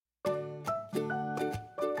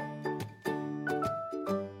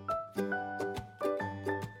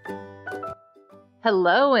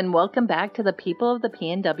Hello and welcome back to the People of the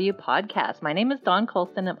PNW podcast. My name is Dawn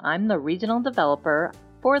Colston and I'm the regional developer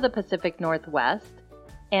for the Pacific Northwest.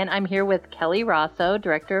 And I'm here with Kelly Rosso,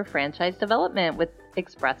 Director of Franchise Development with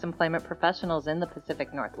Express Employment Professionals in the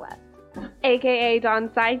Pacific Northwest. AKA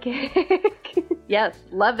Dawn's sidekick. Yes,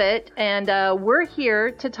 love it. And we're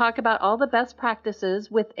here to talk about all the best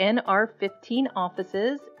practices within our 15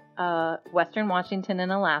 offices, Western Washington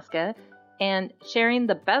and Alaska, and sharing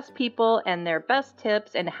the best people and their best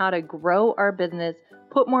tips and how to grow our business,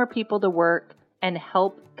 put more people to work, and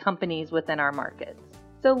help companies within our markets.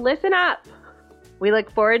 So listen up. We look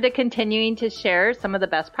forward to continuing to share some of the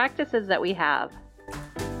best practices that we have.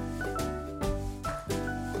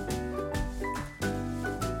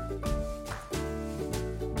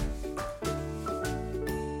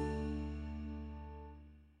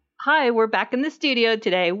 Hi, we're back in the studio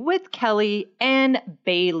today with Kelly and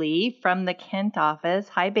Bayley from the Kent office.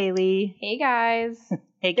 Hi, Bayley. Hey, guys.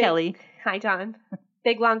 Hey, Kelly. Hi, Dawn.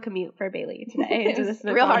 Big, long commute for Bayley today. It's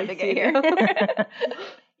real hard to get here.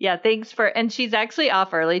 Yeah, thanks and she's actually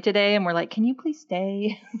off early today, and we're like, can you please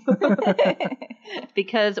stay?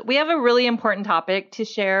 Because we have a really important topic to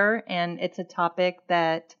share, and it's a topic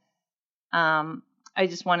that I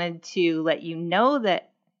just wanted to let you know that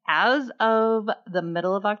as of the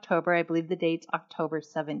middle of October, I believe the date's October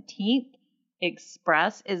 17th,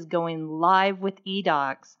 Express is going live with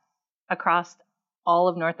eDocs across all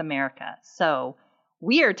of North America. So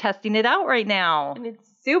we are testing it out right now. And it's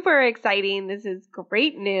super exciting. This is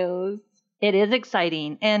great news. It is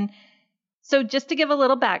exciting. And so just to give a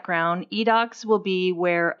little background, eDocs will be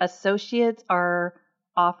where associates are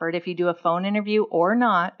offered, if you do a phone interview or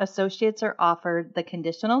not, associates are offered the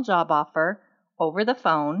conditional job offer over the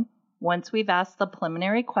phone once we've asked the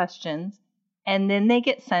preliminary questions, and then they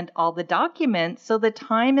get sent all the documents. So the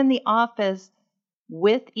time in the office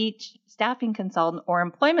with each staffing consultant or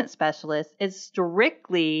employment specialist is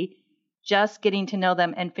strictly just getting to know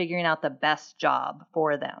them and figuring out the best job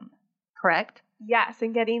for them. Correct? Yes,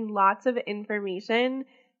 and getting lots of information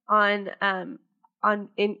to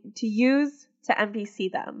use to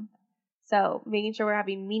MPC them. So making sure we're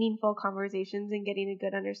having meaningful conversations and getting a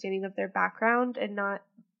good understanding of their background and not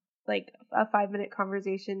like a 5-minute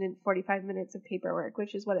conversation and 45 minutes of paperwork,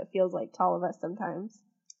 which is what it feels like to all of us sometimes.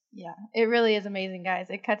 Yeah, it really is amazing, guys.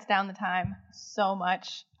 It cuts down the time so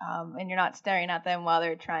much, and you're not staring at them while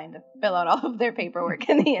they're trying to fill out all of their paperwork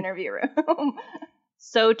in the interview room.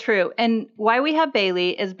 So true. And why we have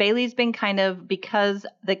Bayley is Bayley's been because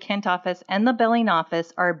the Kent office and the Belling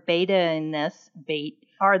office are beta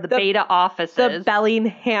offices. The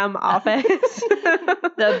Bellingham office.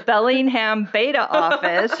 The Bellingham beta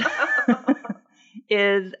office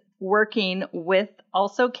is working with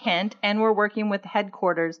also Kent, and we're working with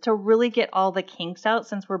headquarters to really get all the kinks out,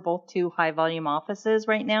 since we're both two high volume offices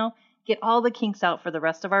right now, get all the kinks out for the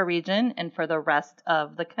rest of our region and for the rest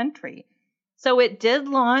of the country. So it did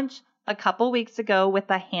launch a couple weeks ago with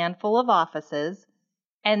a handful of offices,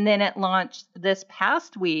 and then it launched this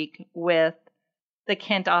past week with the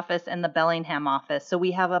Kent office and the Bellingham office. So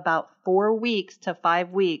we have about 4 weeks to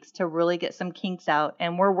 5 weeks to really get some kinks out,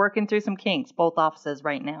 and we're working through some kinks, both offices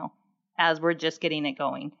right now, as we're just getting it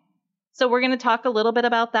going. So we're going to talk a little bit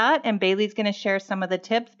about that, and Bayley's going to share some of the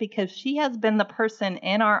tips because she has been the person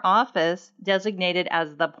in our office designated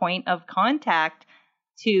as the point of contact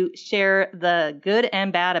to share the good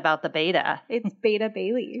and bad about the beta. It's Beta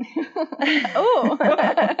Bayley. Oh.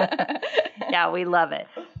 Yeah, we love it.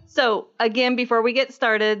 So again, before we get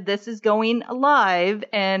started, this is going live,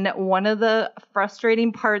 and one of the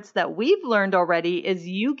frustrating parts that we've learned already is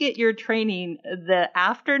you get your training the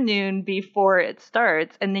afternoon before it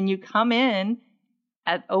starts, and then you come in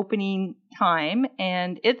at opening time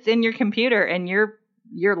and it's in your computer and you're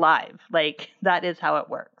live. Like, that is how it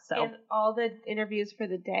works. So And all the interviews for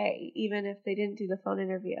the day, even if they didn't do the phone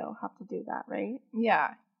interview, have to do that, right? Yeah.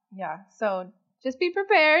 So just be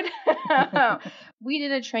prepared. We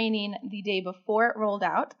did a training the day before it rolled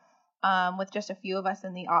out with just a few of us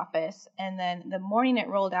in the office. And then the morning it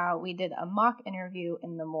rolled out, we did a mock interview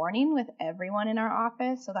in the morning with everyone in our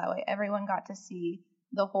office. So that way everyone got to see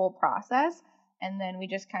the whole process. And then we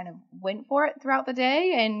just kind of went for it throughout the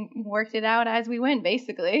day and worked it out as we went,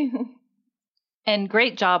 basically. And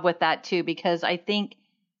great job with that too, because I think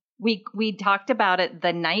we talked about it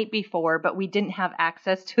the night before, but we didn't have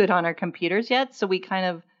access to it on our computers yet. So we kind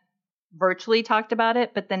of virtually talked about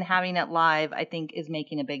it, but then having it live, I think, is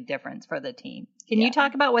making a big difference for the team. Can you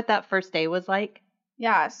talk about what that first day was like?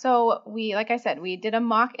 Yeah. So like I said, we did a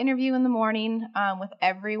mock interview in the morning with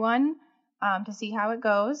everyone to see how it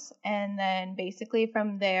goes. And then basically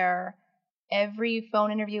from there, every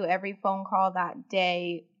phone interview, every phone call that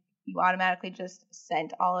day, you automatically just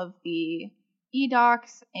sent all of the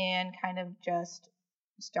eDocs and kind of just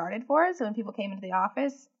started for it. So when people came into the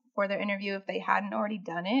office for their interview, if they hadn't already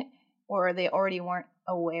done it or they already weren't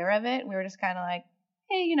aware of it, we were just kind of like,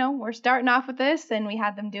 hey, we're starting off with this, and we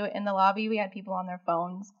had them do it in the lobby. We had people on their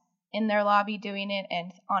phones in their lobby doing it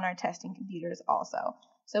and on our testing computers also.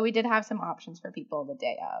 So we did have some options for people the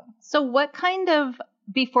day of. So what kind of,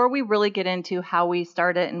 before we really get into how we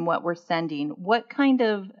start it and what we're sending, what kind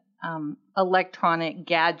of electronic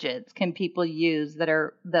gadgets can people use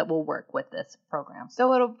that will work with this program?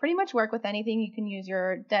 So it'll pretty much work with anything. You can use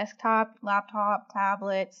your desktop, laptop,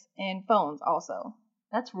 tablets, and phones also.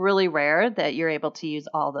 That's really rare that you're able to use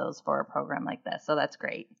all those for a program like this. So that's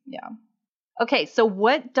great. Yeah. Okay, so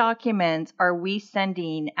what documents are we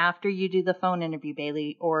sending after you do the phone interview,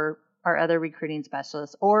 Bayley, or our other recruiting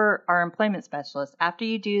specialists or our employment specialists? After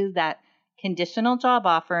you do that conditional job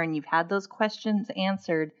offer and you've had those questions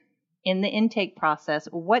answered in the intake process,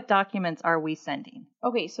 what documents are we sending?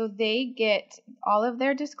 Okay, so they get all of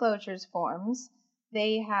their disclosures forms.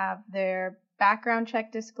 They have their background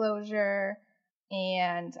check disclosure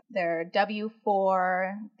and their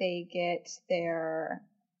W-4. They get their...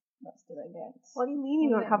 What did I get? What do you mean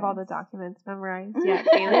you don't have all the documents memorized yet,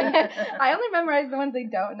 Bayley? I only memorize the ones they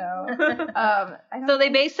don't know. So they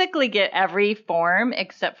basically get every form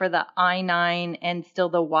except for the I-9 and still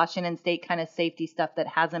the Washington State kind of safety stuff that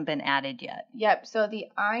hasn't been added yet. Yep. So the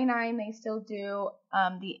I-9 they still do.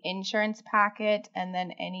 The insurance packet and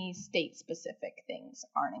then any state-specific things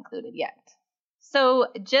aren't included yet. So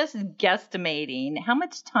just guesstimating, how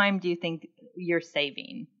much time do you think you're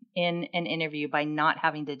saving in an interview by not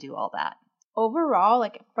having to do all that? Overall,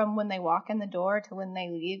 like from when they walk in the door to when they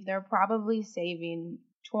leave, they're probably saving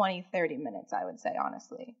 20, 30 minutes, I would say,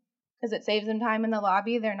 honestly. Because it saves them time in the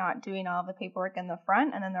lobby. They're not doing all the paperwork in the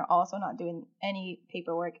front, and then they're also not doing any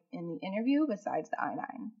paperwork in the interview besides the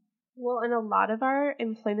I-9. Well, and a lot of our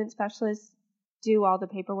employment specialists do all the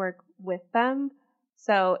paperwork with them.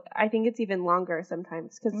 So I think it's even longer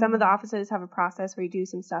sometimes because some of the offices have a process where you do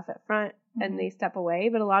some stuff at front and they step away.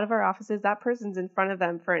 But a lot of our offices, that person's in front of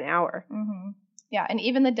them for an hour. Yeah, and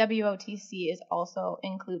even the WOTC is also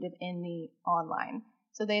included in the online.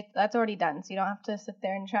 So that's already done. So you don't have to sit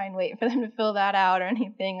there and try and wait for them to fill that out or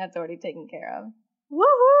anything. That's already taken care of.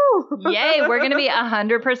 Woohoo! Yay, we're going to be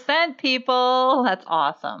 100% people. That's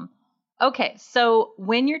awesome. Okay, so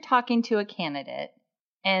when you're talking to a candidate,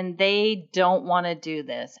 and they don't want to do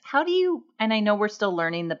this, how do you, and I know we're still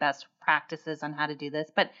learning the best practices on how to do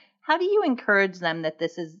this, but how do you encourage them that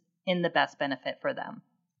this is in the best benefit for them?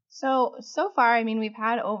 So far, I mean, we've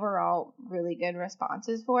had overall really good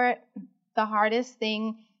responses for it. The hardest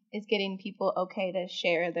thing is getting people okay to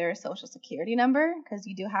share their social security number because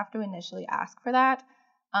you do have to initially ask for that.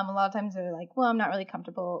 A lot of times they're like, well, I'm not really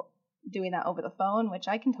comfortable doing that over the phone, which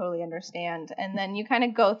I can totally understand. And then you kind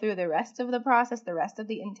of go through the rest of the process, the rest of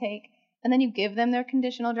the intake, and then you give them their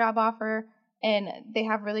conditional job offer, and they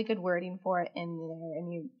have really good wording for it in there.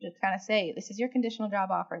 And you just kind of say, this is your conditional job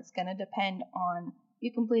offer. It's going to depend on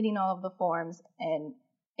you completing all of the forms. And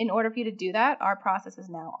in order for you to do that, our process is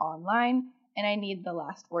now online, and I need the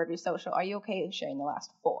last word of your social. Are you okay with sharing the last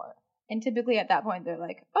 4? And typically at that point, they're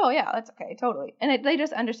like, oh, yeah, that's okay, totally. And they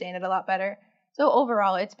just understand it a lot better. So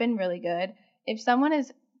overall, it's been really good. If someone is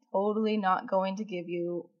totally not going to give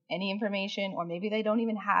you any information, or maybe they don't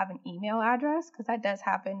even have an email address, because that does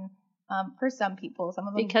happen for some people. Some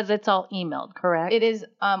of them, because it's all emailed, correct? It is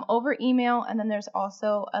over email, and then there's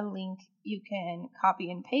also a link you can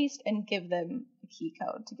copy and paste and give them a key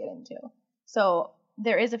code to get into. So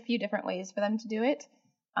there is a few different ways for them to do it.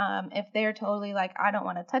 If they're totally like, I don't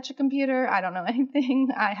want to touch a computer, I don't know anything,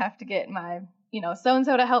 I have to get my,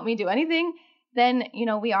 so-and-so to help me do anything, then,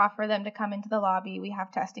 we offer them to come into the lobby. We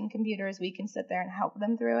have testing computers. We can sit there and help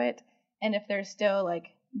them through it. And if they're still like,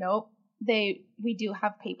 nope, we do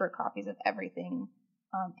have paper copies of everything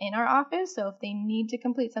in our office. So if they need to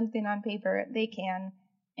complete something on paper, they can.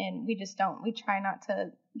 And we try not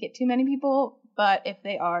to get too many people. But if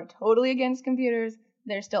they are totally against computers,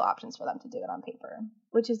 there's still options for them to do it on paper.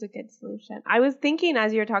 Which is a good solution. I was thinking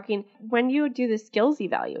as you were talking, when you do the skills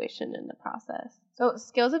evaluation in the process. So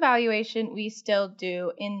skills evaluation, we still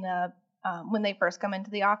do in the when they first come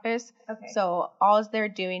into the office. Okay. So all they're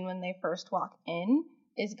doing when they first walk in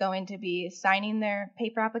is going to be signing their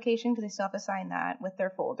paper application, because they still have to sign that with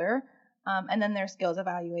their folder, and then their skills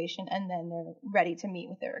evaluation, and then they're ready to meet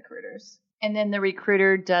with their recruiters. And then the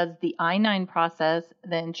recruiter does the I-9 process,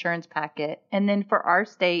 the insurance packet, and then for our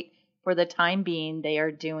state, for the time being, they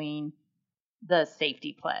are doing the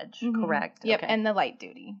safety pledge, correct? Yep, okay. and the light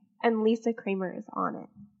duty. And Lisa Kramer is on it.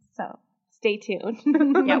 So stay tuned.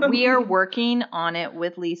 Yeah, we are working on it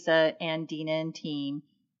with Lisa and Dina and team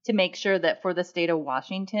to make sure that for the state of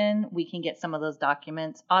Washington, we can get some of those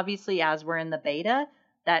documents. Obviously, as we're in the beta,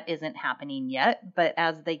 that isn't happening yet, but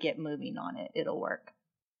as they get moving on it, it'll work.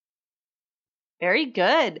 Very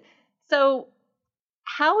good. So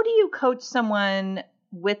how do you coach someone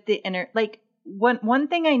with the one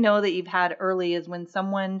thing I know that you've had early is when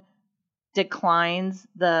someone declines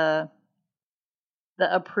the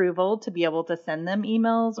approval to be able to send them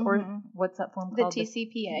emails, or what's that form called? The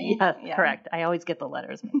TCPA. Yes, yeah. Correct. I always get the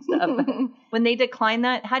letters mixed up. When they decline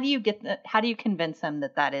that, how do you convince them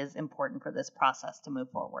that that is important for this process to move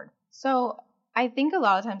forward? So I think a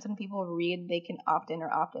lot of times when people read they can opt in or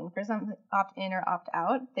opt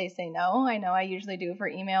out, they say no. I know I usually do for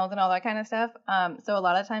emails and all that kind of stuff. So a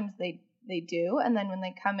lot of times they do, and then when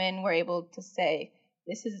they come in, we're able to say,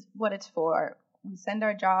 this is what it's for. We send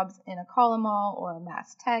our jobs in a column all or a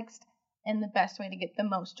mass text, and the best way to get the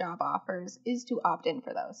most job offers is to opt in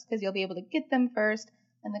for those, because you'll be able to get them first,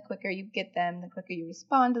 and the quicker you get them, the quicker you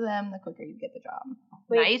respond to them, the quicker you get the job.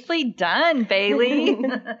 Nicely done, Bayley.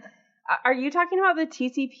 Are you talking about the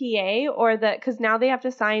TCPA or because now they have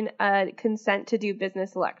to sign a consent to do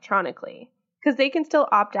business electronically? Because they can still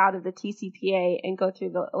opt out of the TCPA and go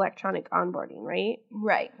through the electronic onboarding, right?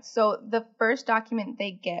 Right. So the first document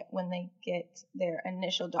they get when they get their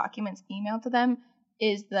initial documents emailed to them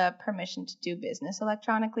is the permission to do business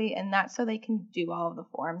electronically, and that's so they can do all of the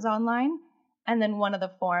forms online. And then one of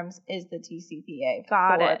the forms is the TCPA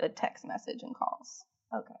for the text message and calls.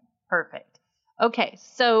 Okay. Perfect. Okay,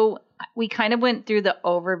 so we kind of went through the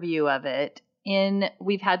overview of it.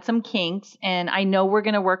 We've had some kinks, and I know we're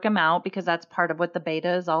going to work them out because that's part of what the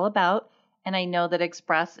beta is all about. And I know that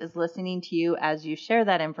Express is listening to you as you share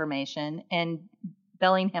that information, and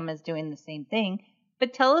Bellingham is doing the same thing.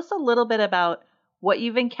 But tell us a little bit about what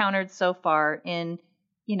you've encountered so far in,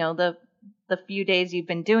 the few days you've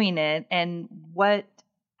been doing it, and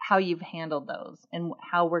how you've handled those, and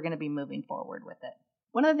how we're going to be moving forward with it.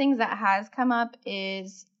 One of the things that has come up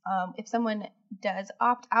is if someone does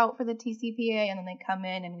opt out for the TCPA and then they come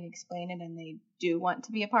in and we explain it and they do want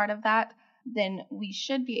to be a part of that, then we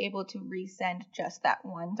should be able to resend just that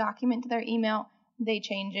one document to their email. They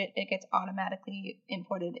change it, it gets automatically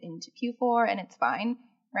imported into Q4, and it's fine.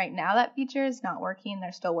 Right now that feature is not working.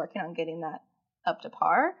 They're still working on getting that up to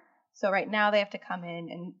par. So right now they have to come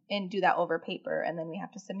in and do that over paper, and then we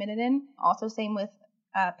have to submit it in. Also same with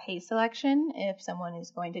pay selection. If someone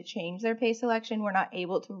is going to change their pay selection, we're not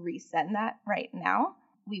able to resend that right now.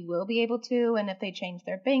 We will be able to, and if they change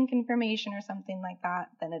their bank information or something like that,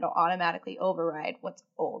 then it'll automatically override what's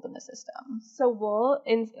old in the system. So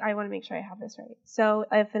I want to make sure I have this right. So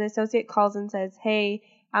if an associate calls and says, hey,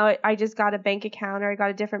 I just got a bank account, or I got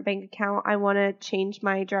a different bank account, I want to change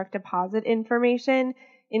my direct deposit information,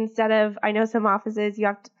 instead of, I know some offices you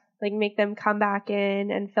have to make them come back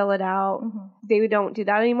in and fill it out. Mm-hmm. They don't do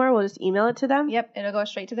that anymore. We'll just email it to them. Yep, it'll go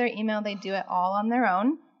straight to their email. They do it all on their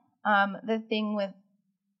own. The thing with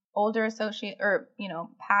older associate or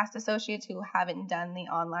past associates who haven't done the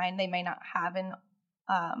online, they may not have an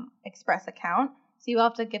Express account, so you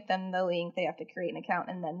have to get them the link. They have to create an account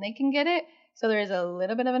and then they can get it. So there is a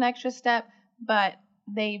little bit of an extra step, but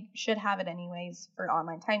they should have it anyways for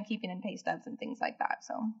online timekeeping and pay stubs and things like that.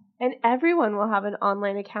 So, and everyone will have an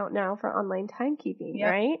online account now for online timekeeping,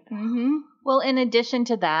 yep. Right? Mm-hmm. Well, in addition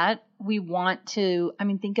to that, we want to,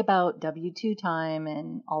 think about W-2 time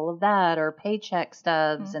and all of that, or paycheck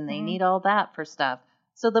stubs, mm-hmm. and they need all that for stuff.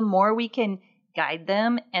 So the more we can guide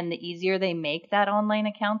them and the easier they make that online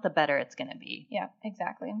account, the better it's going to be. Yeah,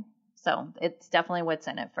 exactly. So it's definitely what's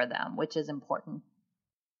in it for them, which is important.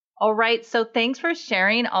 All right, so thanks for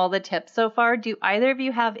sharing all the tips so far. Do either of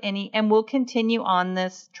you have any, and we'll continue on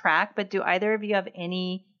this track, but do either of you have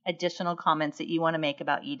any additional comments that you want to make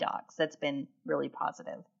about eDocs that's been really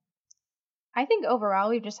positive? I think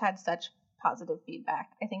overall we've just had such positive feedback.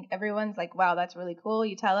 I think everyone's like, wow, that's really cool.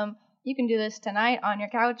 You tell them you can do this tonight on your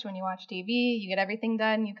couch when you watch TV. You get everything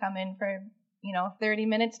done. You come in for, 30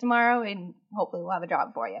 minutes tomorrow, and hopefully we'll have a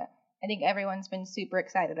job for you. I think everyone's been super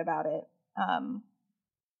excited about it.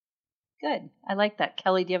 Good. I like that.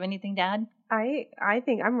 Kelly, do you have anything to add? I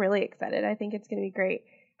think I'm really excited. I think it's going to be great.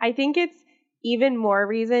 I think it's even more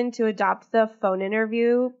reason to adopt the phone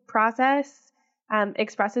interview process.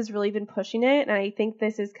 Express has really been pushing it, and I think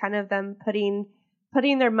this is kind of them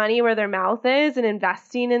putting their money where their mouth is and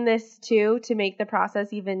investing in this too to make the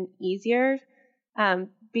process even easier,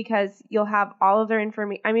 because you'll have all of their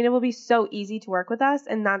information. It will be so easy to work with us,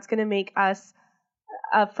 and that's going to make us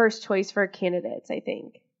a first choice for candidates, I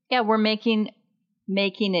think. Yeah, we're making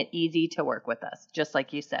making it easy to work with us, just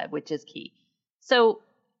like you said, which is key. So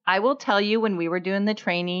I will tell you, when we were doing the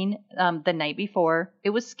training the night before, it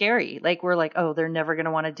was scary. Like, we're like, oh, they're never going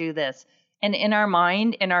to want to do this. And in our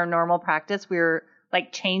mind, in our normal practice, we were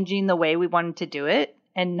like changing the way we wanted to do it,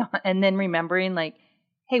 and then remembering like,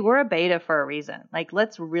 hey, we're a beta for a reason. Like,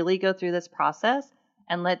 let's really go through this process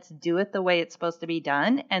and let's do it the way it's supposed to be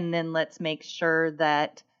done. And then let's make sure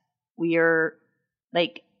that we are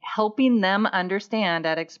like helping them understand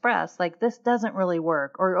at Express, like, this doesn't really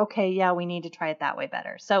work, or, okay, yeah, we need to try it that way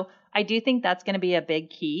better. So I do think that's going to be a big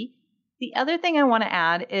key. The other thing I want to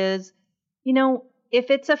add is, if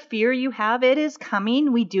it's a fear you have, it is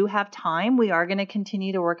coming. We do have time. We are going to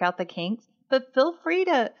continue to work out the kinks, but feel free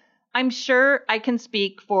to, I'm sure I can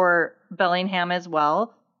speak for Bellingham as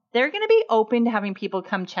well. They're going to be open to having people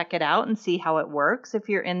come check it out and see how it works if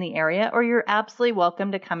you're in the area, or you're absolutely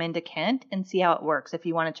welcome to come into Kent and see how it works if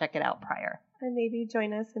you want to check it out prior. And maybe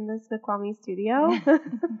join us in the Snoqualmie studio.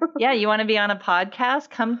 Yeah, you want to be on a podcast?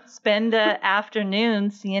 Come spend an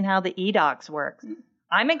afternoon seeing how the eDocs works.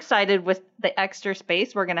 I'm excited with the extra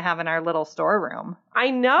space we're going to have in our little storeroom.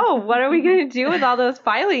 I know. What are we going to do with all those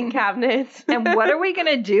filing cabinets? And what are we going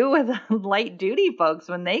to do with light duty folks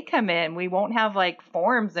when they come in? We won't have like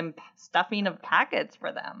forms and stuffing of packets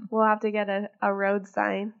for them. We'll have to get a road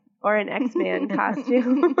sign or an X-Man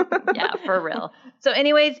costume. Yeah, for real. So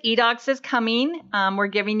anyways, eDocs is coming. We're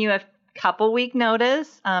giving you a couple week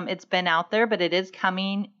notice. It's been out there, but it is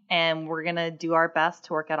coming. And we're going to do our best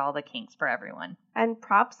to work out all the kinks for everyone. And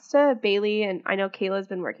props to Bayley, and I know Kayla's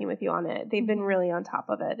been working with you on it. They've been really on top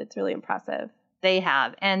of it. It's really impressive. They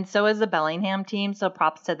have. And so is the Bellingham team. So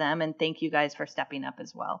props to them. And thank you guys for stepping up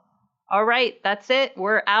as well. All right. That's it.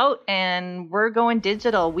 We're out and we're going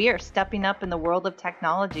digital. We are stepping up in the world of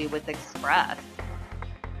technology with Express.